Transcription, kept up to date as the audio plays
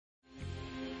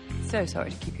So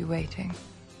sorry to keep you waiting.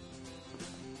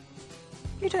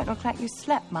 You don't look like you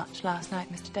slept much last night,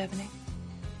 Mr. Devaney.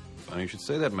 Funny you should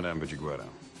say that, Madame Vigiguero. I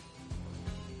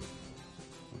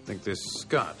don't think this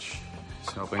scotch is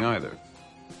helping either.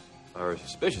 If I were a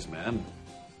suspicious man,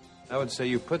 I would say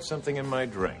you put something in my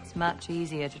drink. It's much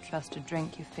easier to trust a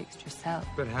drink you fixed yourself.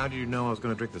 But how do you know I was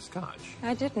going to drink the scotch?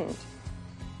 I didn't.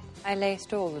 I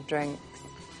laced all the drinks.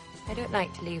 I don't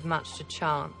like to leave much to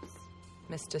chance,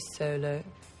 Mr. Solo.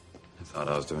 I thought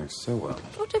I was doing so well.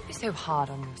 Oh, don't be so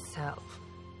hard on yourself.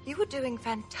 You were doing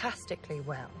fantastically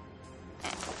well.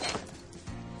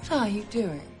 What are you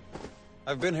doing?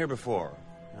 I've been here before,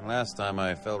 and last time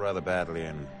I fell rather badly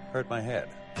and hurt my head.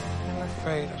 I'm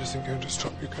afraid it isn't going to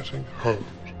stop you getting hurt.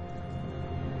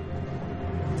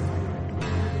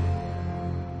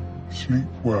 Sleep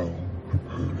well,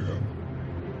 Napoleon.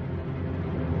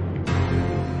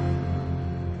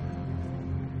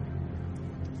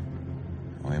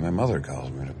 Only my mother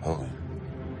calls me Napoleon.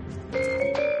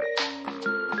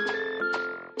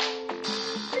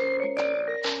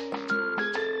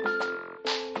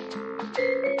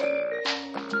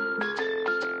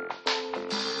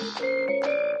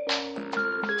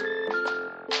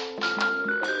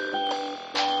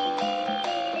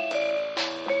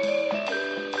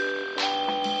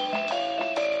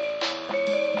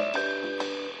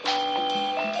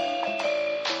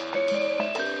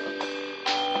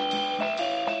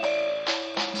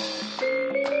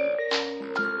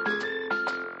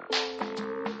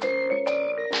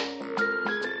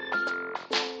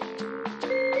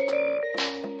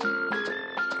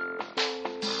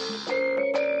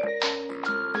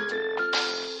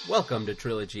 Welcome to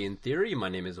Trilogy in Theory. My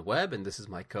name is Webb, and this is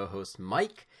my co-host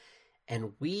Mike,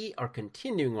 and we are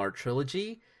continuing our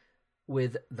trilogy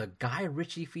with the Guy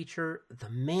Ritchie feature, The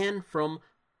Man from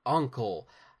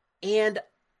U.N.C.L.E. And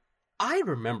I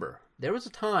remember there was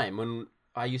a time when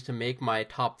I used to make my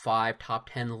top 5, top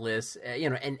 10 lists,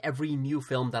 and every new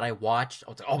film that I watched,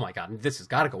 I was like, oh my god, this has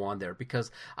got to go on there,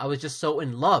 because I was just so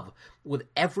in love with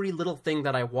every little thing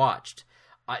that I watched.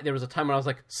 There was a time when I was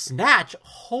like, Snatch,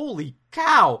 holy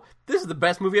cow, this is the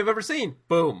best movie I've ever seen.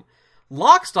 Boom.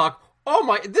 Lock, Stock, oh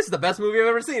my, this is the best movie I've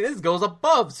ever seen. This goes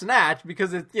above Snatch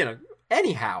because it's,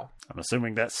 anyhow. I'm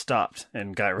assuming that stopped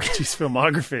in Guy Ritchie's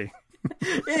filmography.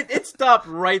 It stopped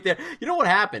right there. You know what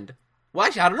happened? Well,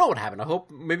 actually, I don't know what happened. I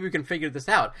hope maybe we can figure this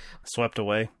out. Swept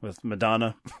away with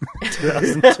Madonna,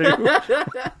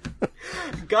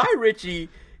 2002. Guy Ritchie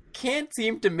can't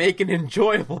seem to make an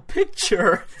enjoyable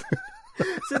picture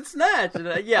since Snatch.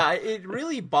 It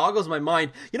really boggles my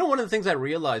mind. One of the things I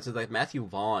realized is that Matthew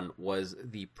Vaughn was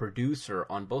the producer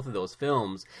on both of those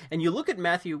films. And you look at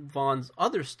Matthew Vaughn's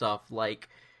other stuff like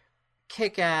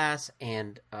Kick-Ass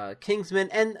and Kingsman,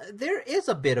 and there is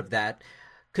a bit of that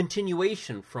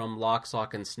continuation from Lock,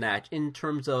 Stock, and Snatch in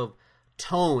terms of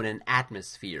tone and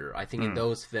atmosphere, I think, in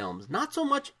those films. Not so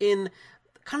much in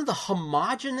kind of the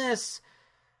homogenous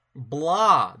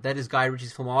blah that is Guy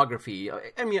Ritchie's filmography.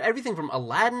 I mean, everything from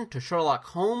Aladdin to Sherlock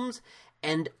Holmes,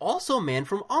 and also Man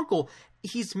from U.N.C.L.E.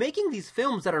 He's making these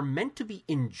films that are meant to be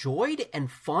enjoyed and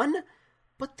fun,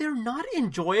 but they're not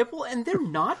enjoyable and they're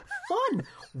not fun.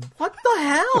 What the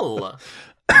hell?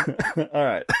 All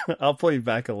right, I'll pull you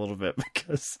back a little bit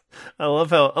because I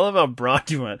love how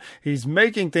broad you went. He's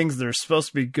making things that are supposed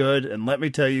to be good, and let me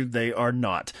tell you, they are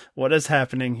not. What is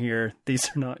happening here? These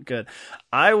are not good.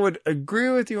 I would agree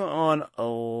with you on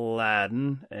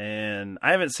Aladdin, and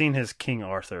I haven't seen his King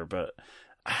Arthur, but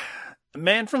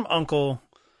Man from U.N.C.L.E.,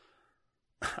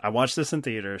 I watched this in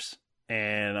theaters,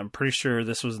 and I'm pretty sure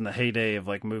this was in the heyday of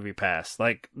like MoviePass,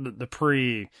 like the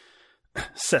pre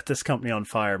set this company on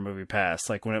fire MoviePass,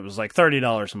 like when it was like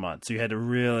 $30 a month, so you had to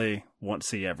really want to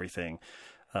see everything.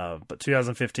 But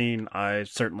 2015, I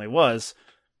certainly was,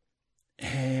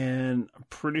 and I'm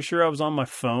pretty sure I was on my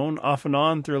phone off and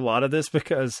on through a lot of this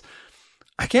because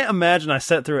I can't imagine I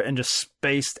sat through it and just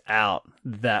spaced out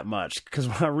that much. Because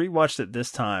when I rewatched it this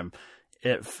time,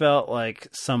 it felt like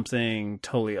something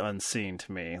totally unseen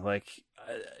to me. Like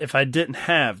if I didn't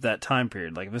have that time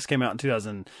period, like if this came out in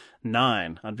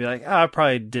 2009, I'd be like, I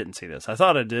probably didn't see this. I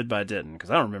thought I did, but I didn't,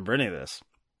 because I don't remember any of this.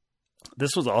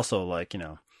 This was also like,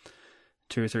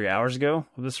 2 or 3 hours ago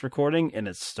of this recording, and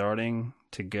it's starting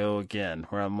to go again,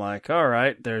 where I'm like, all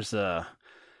right, there's a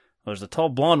tall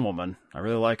blonde woman. I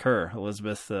really like her,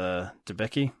 Elizabeth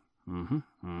Debicki.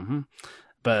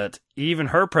 But even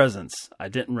her presence, I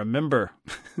didn't remember.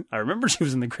 I remember she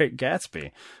was in The Great Gatsby,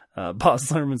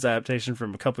 Baz Luhrmann's adaptation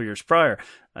from a couple years prior.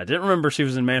 I didn't remember she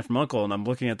was in Man from U.N.C.L.E., and I'm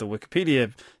looking at the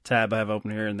Wikipedia tab I have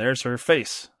open here, and there's her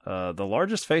face. The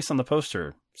largest face on the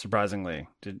poster, surprisingly.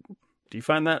 Do you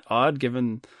find that odd,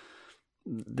 given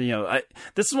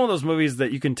this is one of those movies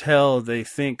that you can tell they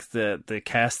think that the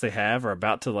cast they have are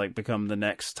about to like become the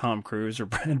next Tom Cruise or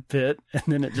Brad Pitt, and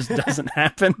then it just doesn't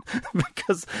happen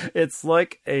because it's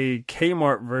like a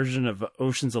Kmart version of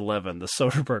Ocean's 11, the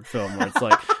Soderbergh film, where it's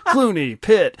like Clooney,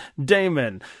 Pitt,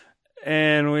 Damon,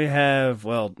 and now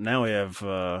we have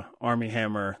Armie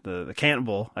Hammer, the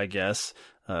Cannibal, I guess,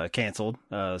 canceled.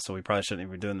 So we probably shouldn't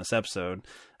even be doing this episode.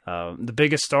 The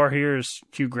biggest star here is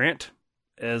Hugh Grant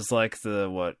as like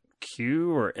the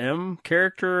Q or M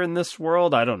character in this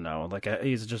world. I don't know. Like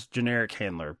he's just generic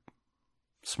handler,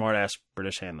 smart ass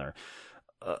British handler.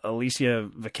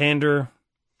 Alicia Vikander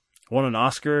won an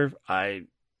Oscar. I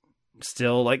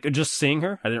still like just seeing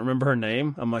her. I didn't remember her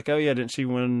name. I'm like, oh yeah, didn't she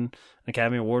win an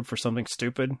Academy Award for something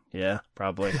stupid? Yeah,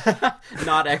 probably.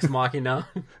 Not Ex Machina.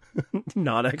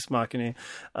 Not Ex Machina.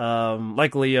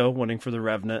 Like Leo winning for The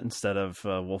Revenant instead of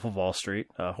Wolf of Wall Street.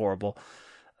 Horrible.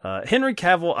 Henry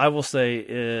Cavill, I will say,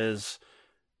 is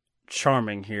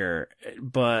charming here,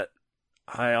 but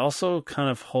I also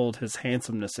kind of hold his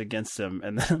handsomeness against him,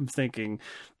 and then I'm thinking,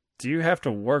 do you have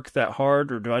to work that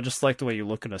hard, or do I just like the way you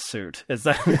look in a suit? Is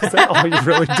that all you're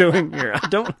really doing here?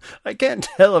 I can't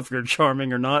tell if you're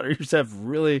charming or not, or you just have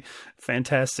really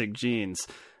fantastic genes.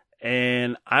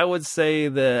 And I would say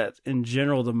that in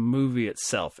general, the movie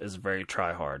itself is very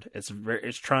try hard.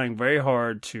 It's trying very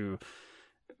hard to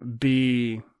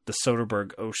be the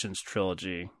Soderbergh Oceans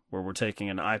trilogy, where we're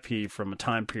taking an IP from a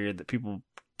time period that people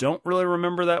don't really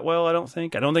remember that well. I don't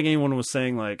think anyone was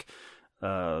saying like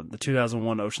the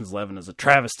 2001 Ocean's 11 is a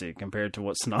travesty compared to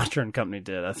what Sinatra and company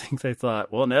did. I think they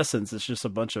thought, well, in essence, it's just a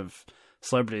bunch of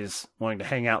celebrities wanting to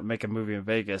hang out and make a movie in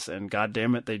Vegas, and God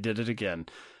damn it, they did it again.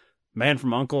 Man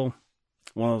from U.N.C.L.E.,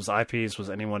 one of those IPs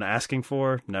was anyone asking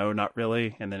for? No, not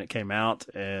really. And then it came out,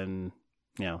 and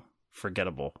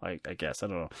forgettable. I guess I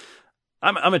don't know.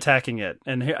 I'm attacking it,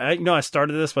 and here, I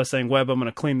started this by saying, Webb, I'm going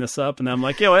to clean this up, and then I'm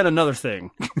like, and another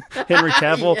thing, Henry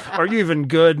Cavill, Yeah. Are you even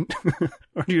good,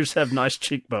 or do you just have nice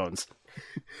cheekbones?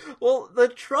 Well, the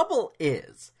trouble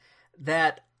is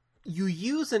that you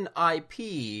use an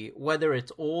IP, whether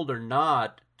it's old or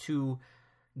not, to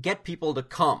get people to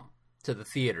come to the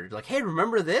theater. Like, hey,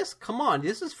 remember this? Come on,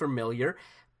 this is familiar.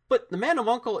 But The Man of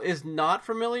U.N.C.L.E. is not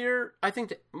familiar, I think,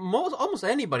 to almost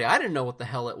anybody. I didn't know what the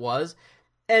hell it was.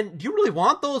 And do you really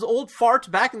want those old farts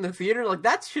back in the theater? Like,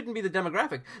 that shouldn't be the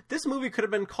demographic. This movie could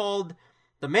have been called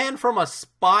The Man from a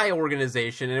Spy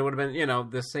Organization, and it would have been,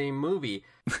 the same movie.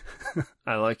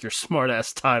 I like your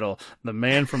smart-ass title, The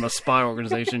Man from a Spy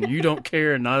Organization. You don't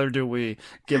care, and neither do we.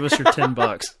 Give us your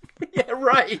 $10. Yeah,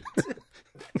 right.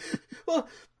 Well,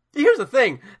 here's the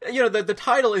thing. The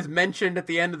title is mentioned at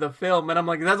the end of the film, and I'm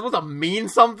like, that's supposed to mean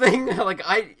something? Like,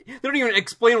 they don't even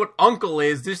explain what Uncle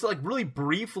is, just like really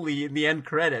briefly in the end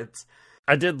credits.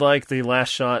 I did like the last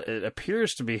shot. It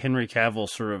appears to be Henry Cavill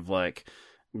sort of like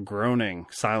groaning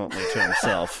silently to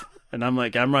himself. And I'm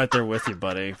like, I'm right there with you,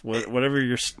 buddy. Whatever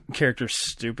your character's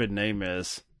stupid name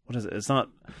is. What is it? It's not...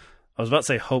 I was about to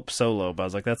say Hope Solo, but I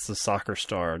was like, that's the soccer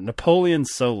star. Napoleon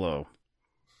Solo.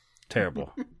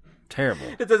 Terrible. Terrible.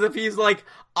 It's as if he's like,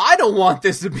 I don't want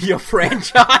this to be a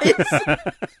franchise.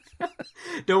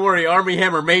 Don't worry, Armie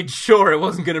Hammer made sure it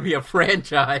wasn't going to be a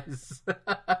franchise.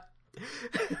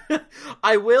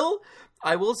 I will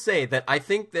say that I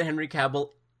think that Henry Cavill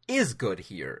is good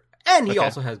here, and he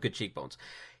also has good cheekbones.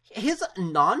 His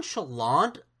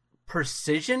nonchalant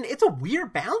precision, it's a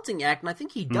weird balancing act, and I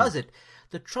think he does it.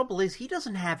 The trouble is, he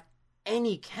doesn't have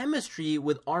any chemistry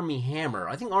with Armie Hammer.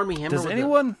 I think Armie Hammer... Does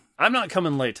anyone... I'm not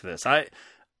coming late to this.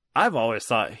 I've always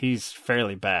thought he's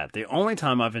fairly bad. The only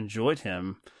time I've enjoyed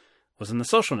him was in The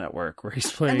Social Network, where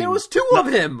he's playing... And there was two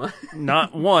of him!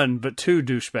 Not one, but two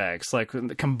douchebags, like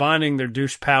combining their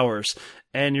douche powers.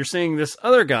 And you're seeing this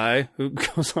other guy who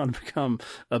goes on to become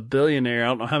a billionaire, I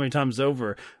don't know how many times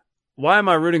over. Why am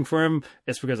I rooting for him?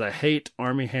 It's because I hate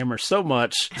Armie Hammer so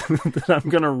much that I'm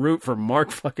going to root for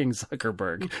Mark fucking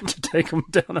Zuckerberg to take him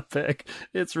down a peg.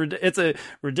 It's a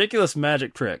ridiculous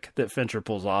magic trick that Fincher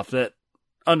pulls off. That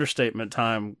understatement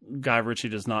time, Guy Ritchie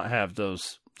does not have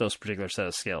those particular set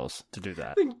of skills to do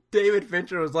that. I think David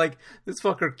Fincher was like, this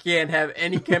fucker can't have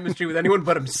any chemistry with anyone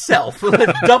but himself.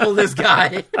 Let's double this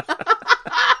guy.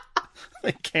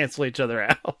 They cancel each other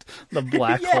out. The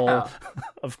black hole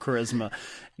of charisma.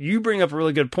 You bring up a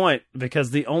really good point, because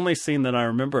the only scene that I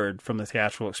remembered from the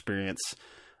theatrical experience,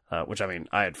 which, I mean,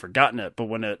 I had forgotten it, but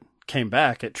when it came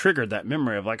back, it triggered that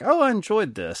memory of like, oh, I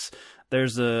enjoyed this.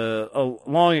 There's a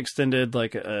long extended,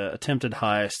 like, attempted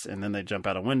heist, and then they jump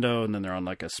out a window, and then they're on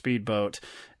like a speedboat,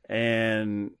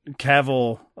 and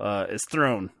Cavill is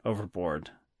thrown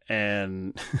overboard.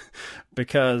 And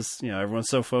because, everyone's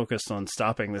so focused on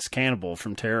stopping this cannibal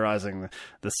from terrorizing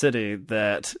the city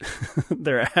that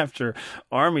they're after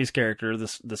Army's character,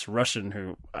 this Russian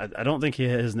who I don't think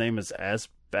his name is as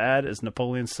bad as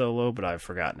Napoleon Solo, but I've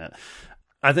forgotten it.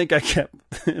 I think I kept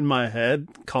in my head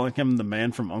calling him the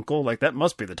Man from U.N.C.L.E. Like, that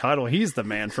must be the title. He's the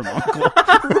Man from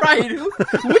U.N.C.L.E. Right.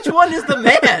 Which one is the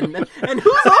man? And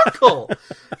who's Uncle?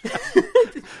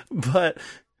 But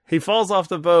he falls off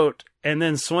the boat and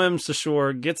then swims to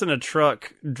shore, gets in a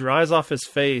truck, dries off his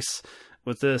face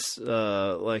with this,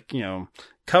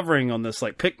 covering on this,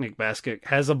 picnic basket,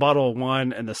 has a bottle of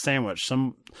wine and the sandwich.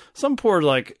 Some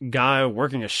poor, guy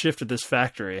working a shift at this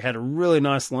factory had a really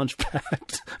nice lunch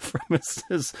packed from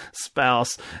his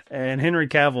spouse. And Henry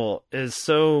Cavill is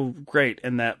so great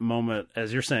in that moment,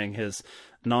 as you're saying, his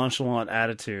nonchalant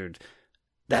attitude.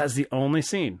 That's the only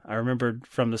scene I remembered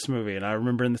from this movie, and I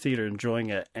remember in the theater enjoying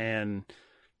it. And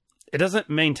it doesn't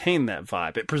maintain that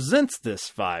vibe. It presents this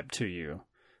vibe to you,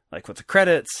 with the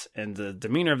credits and the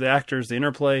demeanor of the actors, the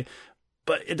interplay,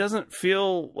 but it doesn't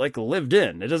feel lived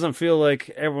in. It doesn't feel like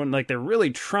everyone, they're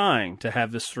really trying to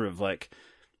have this sort of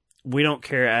we don't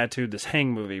care attitude, this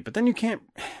hang movie. But then you can't,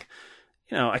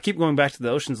 I keep going back to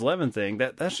the Ocean's 11 thing.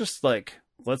 That's just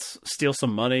let's steal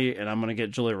some money and I'm going to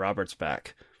get Julia Roberts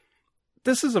back.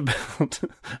 This is about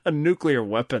a nuclear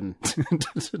weapon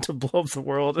to blow up the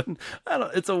world, and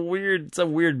it's a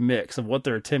weird mix of what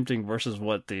they're attempting versus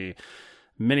what the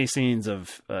many scenes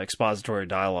of expository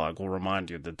dialogue will remind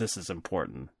you that this is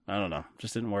important. I don't know,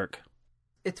 just didn't work.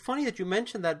 It's funny that you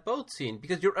mentioned that boat scene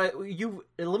because you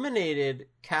eliminated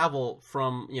Cavill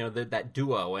from that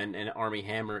duo, and Armie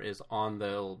Hammer is on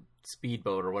the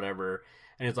speedboat or whatever.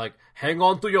 And it's hang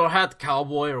on to your hat,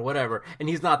 cowboy, or whatever. And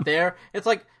he's not there. It's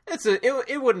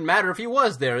it wouldn't matter if he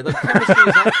was there. The chemistry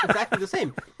is exactly the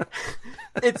same.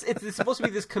 It's supposed to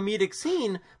be this comedic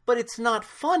scene, but it's not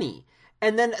funny.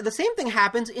 And then the same thing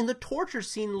happens in the torture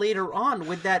scene later on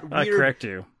with that weird... I correct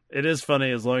you. It is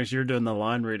funny as long as you're doing the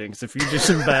line readings. If you do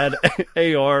some bad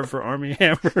AR for Armie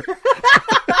Hammer...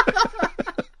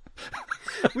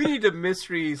 We need a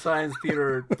Mystery Science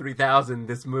Theater 3000,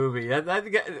 this movie,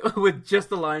 with just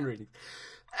the line readings.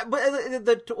 But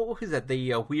who's that?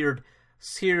 The weird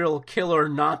serial killer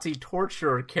Nazi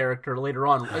torturer character later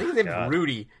on. I think his name's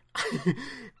Rudy.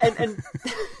 and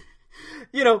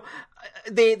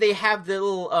they have the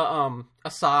little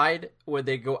aside where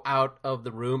they go out of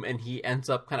the room and he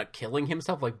ends up kind of killing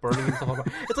himself, burning himself.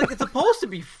 It's supposed to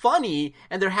be funny,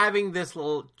 and they're having this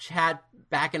little chat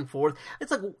back and forth.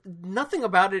 It's nothing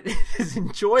about it is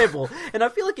enjoyable, and I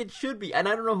feel like it should be, and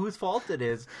I don't know whose fault it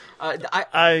is.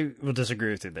 I will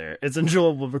disagree with you there. It's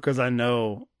enjoyable because I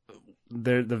know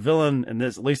the villain in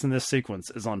this, at least in this sequence,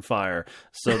 is on fire.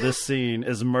 So this scene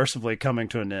is mercifully coming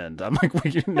to an end. I'm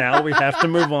now we have to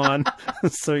move on.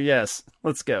 So yes,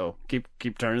 let's go.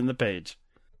 Keep turning the page.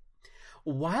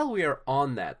 While we are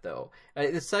on that, though,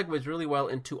 this segues really well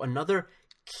into another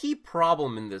key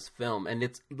problem in this film, and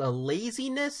it's the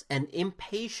laziness and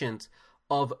impatience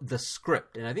of the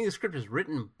script. And I think the script is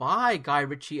written by Guy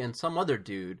Ritchie and some other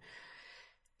dude.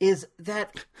 Is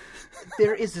that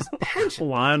there is this penchant.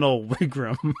 Lionel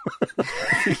Wigram.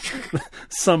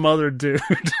 Some other dude.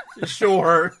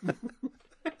 Sure.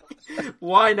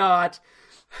 Why not?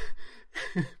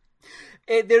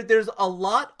 There's a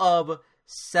lot of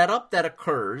setup that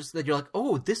occurs that you're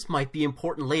oh, this might be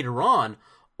important later on,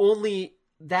 only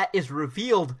that is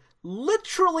revealed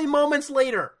literally moments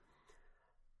later.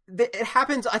 It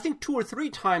happens, I think, 2 or 3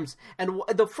 times, and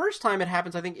the first time it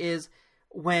happens, I think, is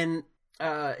when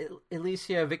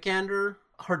Alicia Vikander,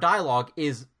 her dialogue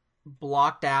is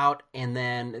blocked out, and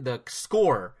then the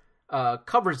score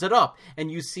covers it up,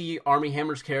 and you see Armie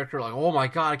Hammer's character oh my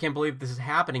god, I can't believe this is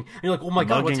happening, and you're oh my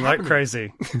god, what's happening? Like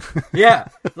crazy. Yeah,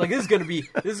 this is gonna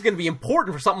be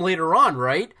important for something later on,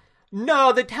 right?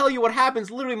 No, they tell you what happens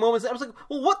literally moments. I was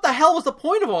well, what the hell was the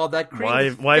point of all that?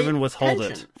 Why even withhold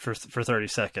it for 30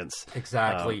 seconds?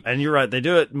 Exactly. And you're right. They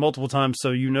do it multiple times,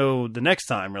 so the next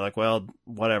time you're well,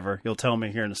 whatever. You'll tell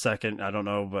me here in a second. I don't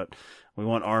know, but we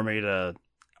want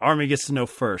Armie gets to know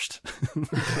first.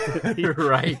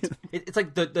 Right. It's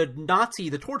the Nazi,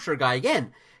 the torture guy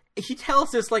again. He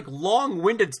tells this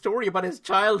long-winded story about his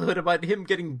childhood, about him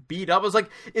getting beat up. I was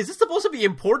is this supposed to be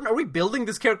important? Are we building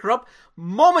this character up?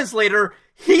 Moments later,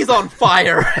 he's on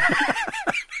fire.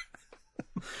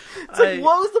 It's what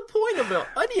was the point of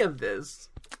any of this?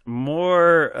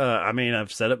 More,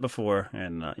 I've said it before,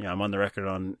 and I'm on the record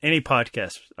on any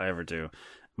podcast I ever do.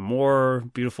 More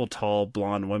beautiful, tall,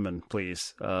 blonde women,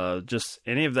 please. Just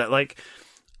any of that,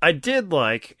 I did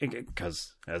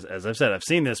because, as I've said, I've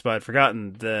seen this, but I'd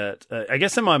forgotten that, I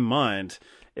guess in my mind,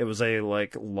 it was a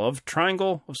like love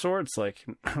triangle of sorts. Like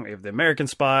we have the American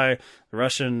spy, the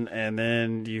Russian, and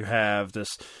then you have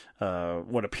this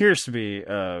what appears to be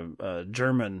a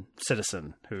German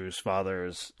citizen whose father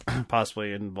is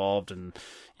possibly involved in,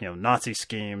 you know, Nazi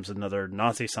schemes, another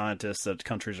Nazi scientist that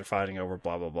countries are fighting over,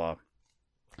 blah blah blah.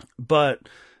 But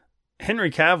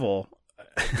Henry Cavill,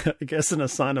 I guess in a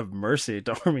sign of mercy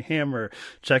to Armie Hammer,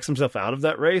 checks himself out of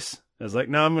that race. It's like,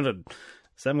 no, I'm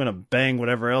gonna bang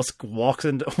whatever else walks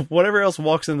in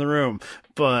the room.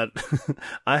 But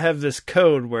I have this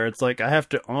code where it's like I have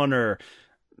to honor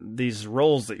these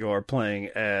roles that you are playing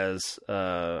as,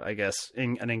 I guess,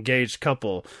 an engaged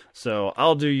couple. So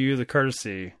I'll do you the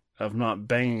courtesy of not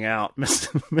banging out Miss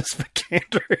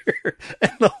Vikander.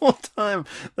 And the whole time,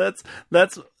 that's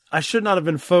I should not have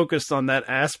been focused on that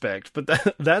aspect, but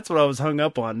that's what I was hung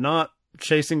up on, not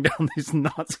chasing down these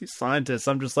Nazi scientists.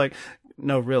 I'm just like,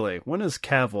 no, really, when is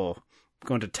Cavill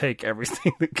going to take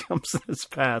everything that comes in his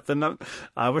path? And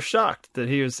I was shocked that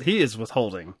he is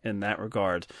withholding in that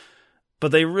regard.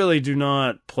 But they really do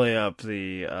not play up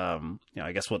the,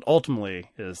 I guess what ultimately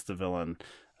is the villain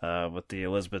with the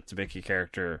Elizabeth Debicki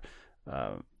character.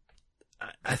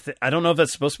 I don't know if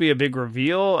that's supposed to be a big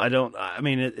reveal. I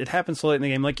mean, it happened so late in the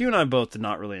game. Like, you and I both did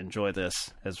not really enjoy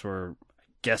this as we're, I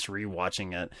guess,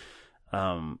 rewatching it.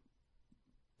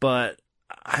 But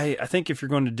I think if you're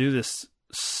going to do this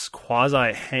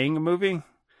quasi-hang movie,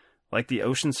 like the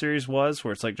Ocean series was,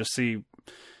 where it's like just see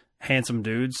handsome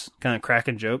dudes kind of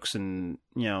cracking jokes and,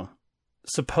 you know,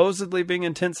 supposedly being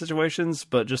in tense situations,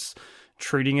 but just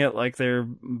treating it like they're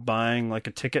buying like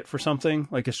a ticket for something.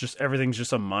 Like it's just, everything's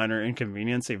just a minor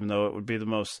inconvenience, even though it would be the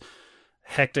most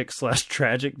hectic /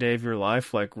 tragic day of your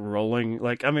life. Like rolling,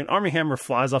 like, I mean, Armie Hammer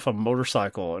flies off a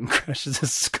motorcycle and crashes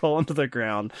his skull into the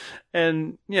ground.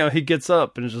 And, you know, he gets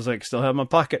up and is just like, still have my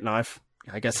pocket knife.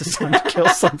 I guess it's time to kill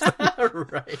something.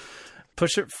 Right.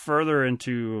 Push it further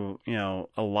into, you know,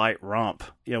 a light romp.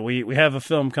 You know, we have a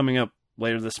film coming up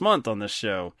later this month on this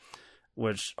show,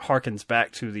 which harkens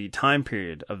back to the time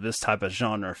period of this type of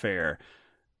genre fare.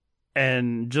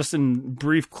 And just in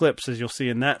brief clips, as you'll see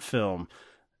in that film,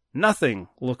 nothing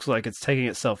looks like it's taking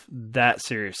itself that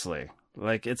seriously.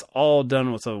 Like, it's all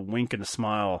done with a wink and a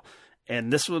smile.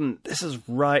 And this is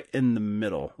right in the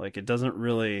middle. Like, it doesn't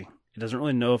really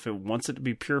know if it wants it to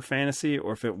be pure fantasy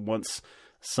or if it wants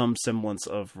some semblance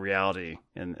of reality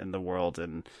in the world.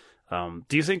 And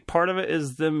do you think part of it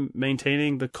is them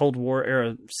maintaining the Cold War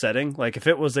era setting? Like, if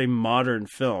it was a modern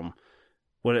film,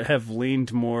 would it have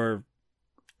leaned more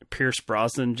Pierce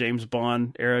Brosnan, James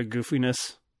Bond era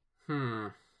goofiness?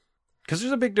 Because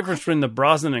there's a big difference between the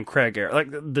Brosnan and Craig era. Like,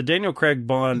 the Daniel Craig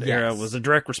Bond era was a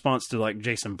direct response to, like,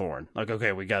 Jason Bourne. Like,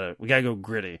 okay, we gotta go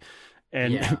gritty.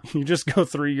 And you just go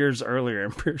 3 years earlier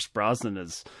and Pierce Brosnan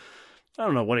is, I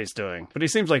don't know what he's doing, but he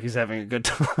seems like he's having a good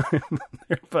time.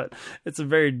 But it's a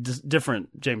very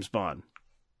different James Bond.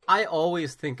 I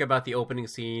always think about the opening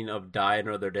scene of Die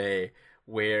Another Day,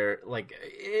 where, like,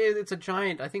 it's a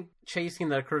giant, I think, chase scene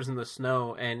that occurs in the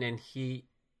snow, and he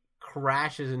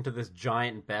crashes into this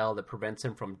giant bell that prevents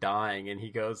him from dying, and he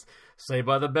goes, "Saved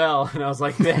by the Bell." And I was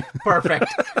like,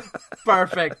 perfect.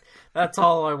 Perfect. That's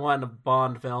all I want in a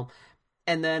Bond film.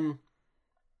 And then,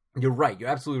 you're right, you're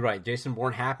absolutely right. Jason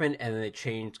Bourne happened, and then they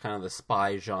changed kind of the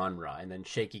spy genre, and then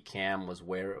Shaky Cam was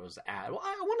where it was at. Well,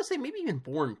 I want to say maybe even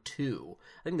Bourne 2.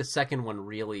 I think the second one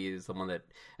really is the one that,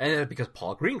 and because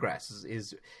Paul Greengrass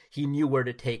is he knew where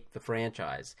to take the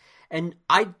franchise. And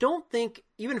I don't think,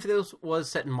 even if this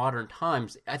was set in modern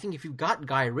times, I think if you've got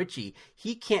Guy Ritchie,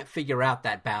 he can't figure out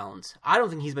that balance. I don't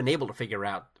think he's been able to figure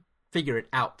it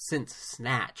out since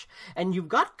Snatch. And you've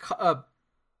got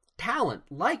talent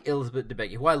like Elizabeth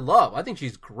Debicki, who I love. I think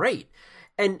she's great.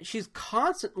 And she's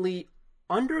constantly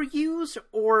underused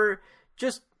or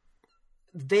just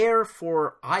there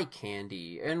for eye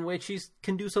candy, in which she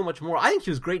can do so much more. I think she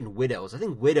was great in Widows. I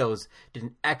think Widows did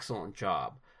an excellent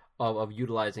job of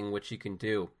utilizing what she can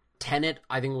do. Tenet,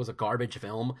 I think, was a garbage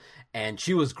film, and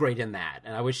she was great in that.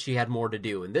 And I wish she had more to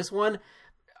do. In this one,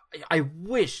 I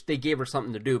wish they gave her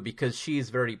something to do, because she's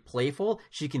very playful.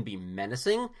 She can be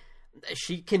menacing.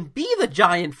 She can be the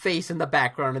giant face in the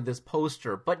background of this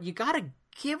poster, but you gotta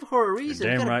give her a reason.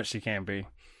 You're damn right she can be.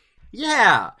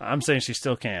 Yeah. I'm saying she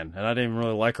still can, and I didn't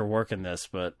really like her work in this,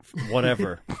 but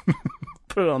whatever.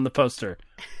 Put it on the poster.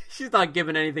 She's not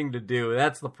given anything to do.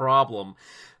 That's the problem.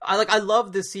 I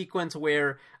love this sequence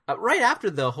where right after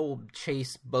the whole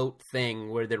chase boat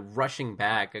thing, where they're rushing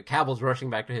back, Cavill's rushing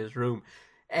back to his room,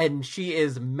 and she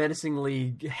is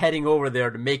menacingly heading over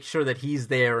there to make sure that he's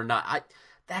there or not.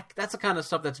 That's the kind of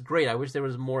stuff that's great. I wish there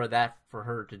was more of that for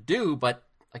her to do, but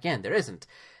again, there isn't.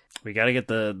 We got to get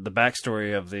the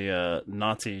backstory of the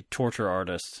Nazi torture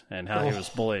artist and how he was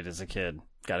bullied as a kid.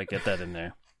 Got to get that in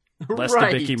there. Less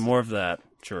Debicki, more of that.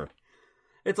 Sure.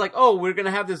 It's like, oh, we're going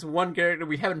to have this one character.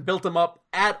 We haven't built him up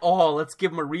at all. Let's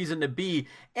give him a reason to be.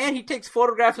 And he takes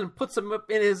photographs and puts them up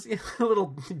in his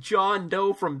little John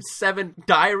Doe from 7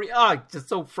 diary. Oh, just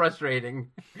so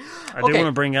frustrating. I do want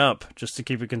to bring up, just to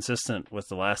keep it consistent with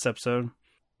the last episode,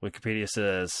 Wikipedia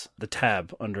says the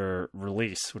tab under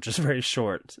release, which is very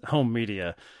short, home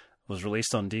media, was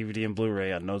released on DVD and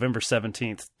Blu-ray on November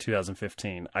 17th,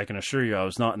 2015. I can assure you I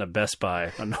was not in a Best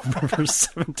Buy on November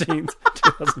 17th,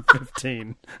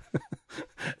 2015.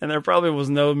 And there probably was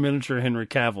no miniature Henry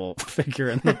Cavill figure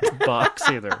in the box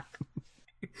either.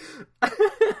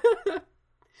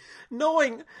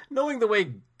 Knowing the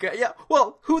way... Yeah,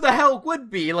 well, who the hell would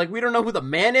be? Like, we don't know who the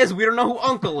man is. We don't know who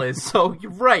Uncle is. So,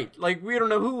 you're right. Like, we don't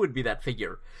know who would be that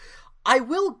figure. I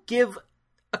will give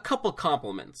a couple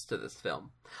compliments to this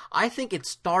film. I think it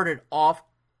started off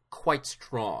quite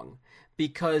strong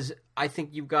because I think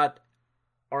you've got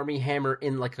Armie Hammer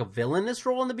in like a villainous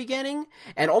role in the beginning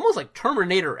and almost like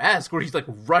Terminator-esque where he's like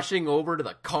rushing over to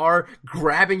the car,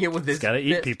 grabbing it with his fist. He's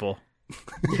gotta eat people.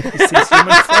 He sees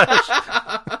human flesh.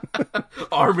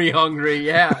 Army hungry,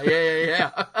 yeah.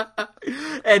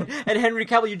 And Henry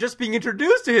Cavill, you're just being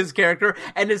introduced to his character,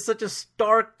 and it's such a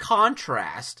stark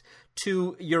contrast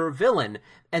to your villain.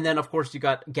 And then, of course, you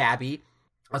got Gabby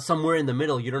somewhere in the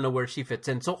middle. You don't know where she fits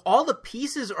in. So all the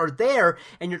pieces are there,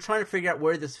 and you're trying to figure out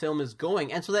where this film is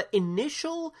going. And so that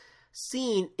initial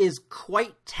scene is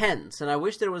quite tense, and I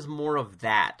wish there was more of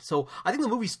that. So I think the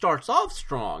movie starts off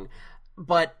strong,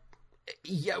 but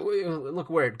yeah, look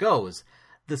where it goes.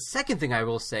 The second thing I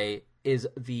will say is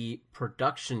the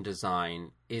production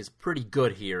design is pretty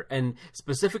good here, and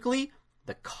specifically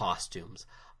the costumes.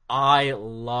 I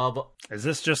love... Is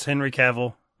this just Henry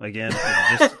Cavill again?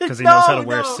 Just because he knows how to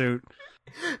wear a suit?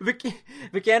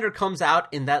 Vikander comes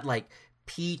out in that like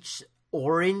peach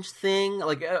orange thing,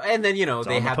 like, and then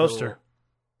they have the poster.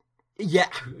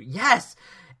 Yes,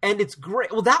 and it's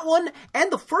great. Well, that one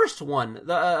and the first one,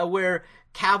 the where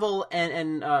Cavill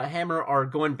and Hammer are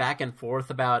going back and forth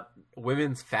about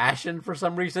women's fashion for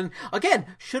some reason. Again,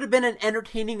 should have been an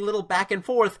entertaining little back and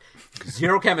forth.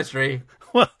 Zero chemistry.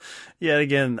 Well, yeah,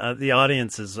 again, the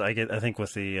audience is, I think,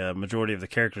 with the majority of the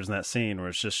characters in that scene, where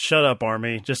it's just, shut up,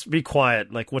 Armie, just be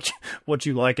quiet. Like, what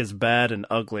you like is bad and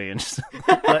ugly, and just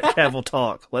let Cavill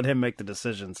talk. Let him make the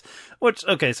decisions. Which,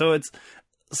 okay, so it's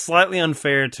slightly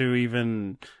unfair to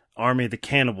even Armie the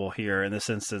cannibal here in this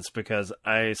instance, because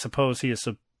I suppose he is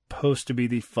supposed to be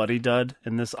the fuddy-dud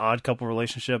in this odd couple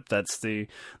relationship. That's the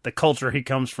culture he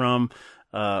comes from.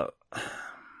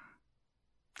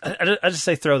 I just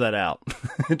say throw that out.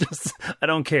 I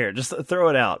don't care. Just throw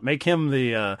it out. Make him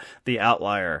the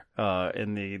outlier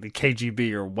in the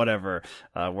KGB or whatever,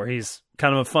 where he's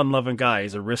kind of a fun-loving guy.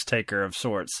 He's a risk taker of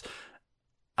sorts.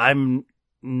 I'm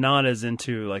not as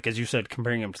into, like, as you said,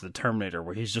 comparing him to the Terminator,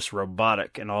 where he's just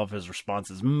robotic in all of his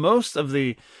responses. Most of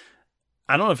the,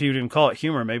 I don't know if you would even call it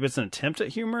humor, maybe it's an attempt at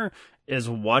humor, is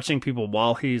watching people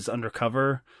while he's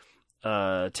undercover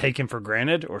take him for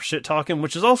granted or shit talk him,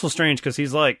 which is also strange because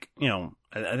he's like,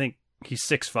 I think he's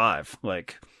 6'5",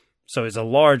 like, so he's a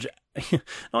large, not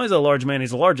only is he a large man,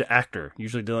 he's a large actor,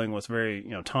 usually dealing with very,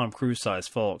 Tom Cruise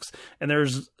sized folks. And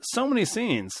there's so many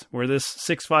scenes where this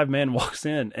 6'5" man walks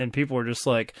in and people are just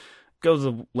like, go to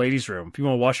the ladies' room. If you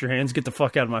want to wash your hands, get the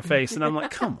fuck out of my face. And I'm like,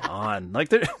 come on.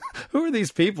 Like, who are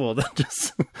these people that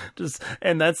just,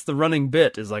 and that's the running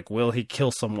bit, is like, will he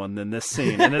kill someone in this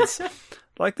scene? And it's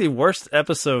like the worst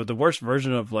episode, the worst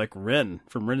version of like Ren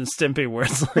from Ren and Stimpy, where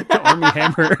it's like Armie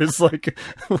Hammer is like,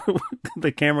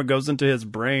 the camera goes into his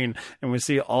brain and we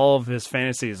see all of his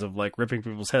fantasies of like ripping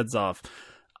people's heads off.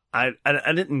 I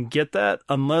didn't get that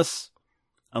unless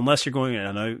you're going,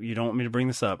 I know you don't want me to bring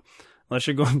this up, unless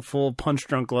you're going full Punch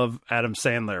Drunk Love Adam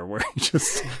Sandler, where he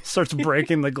just starts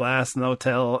breaking the glass in the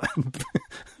hotel, and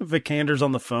Vikander's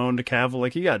on the phone to Cavill,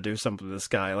 like, you gotta do something to this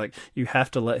guy. Like, you have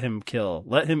to let him kill.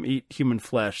 Let him eat human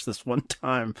flesh this one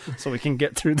time so we can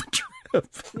get through the trip.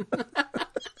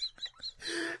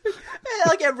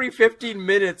 Like, every 15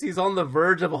 minutes, he's on the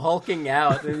verge of hulking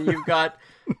out, and you've got,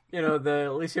 the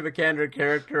Alicia Vikander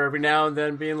character every now and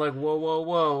then being like, whoa, whoa,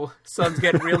 whoa, sun's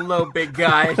getting real low, big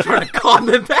guy, trying to calm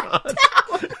him back down.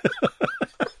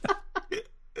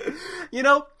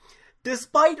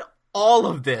 Despite all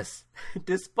of this,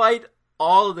 despite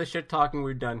all of the shit talking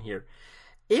we've done here,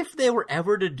 if they were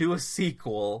ever to do a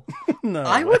sequel, no,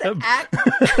 I would act...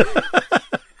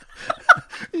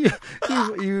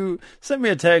 You sent me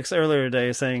a text earlier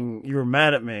today saying you were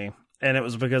mad at me, and it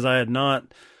was because I had not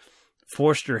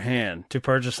forced your hand to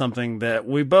purchase something that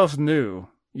we both knew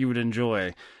you would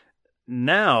enjoy.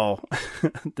 Now,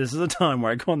 this is a time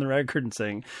where I go on the record and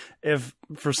saying, if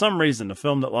for some reason a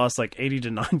film that lost like $80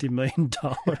 to $90 million,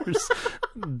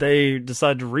 they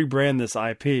decide to rebrand this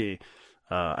IP,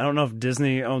 I don't know if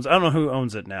Disney owns, I don't know who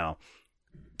owns it now.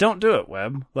 Don't do it,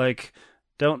 Webb. Like,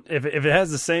 don't, if it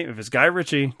has the same, if it's Guy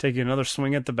Ritchie taking another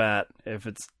swing at the bat, if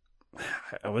it's,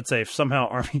 I would say if somehow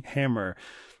Armie Hammer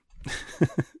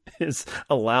is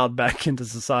allowed back into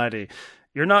society,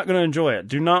 you're not going to enjoy it.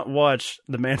 Do not watch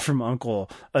The Man from U.N.C.L.E.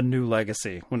 A New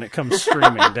Legacy when it comes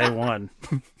streaming day one.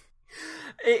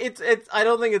 It's. I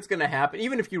don't think it's going to happen.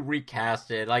 Even if you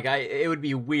recast it, it would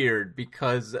be weird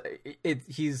because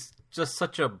he's just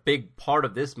such a big part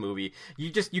of this movie.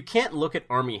 You can't look at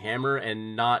Armie Hammer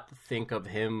and not think of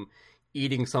him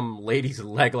eating some lady's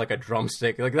leg like a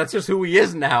drumstick. Like, that's just who he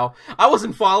is now. I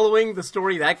wasn't following the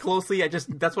story that closely.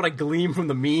 That's what I gleaned from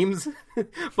the memes.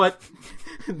 But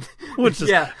which is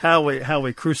how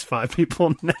we crucify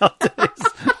people nowadays.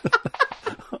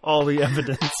 All the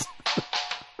evidence.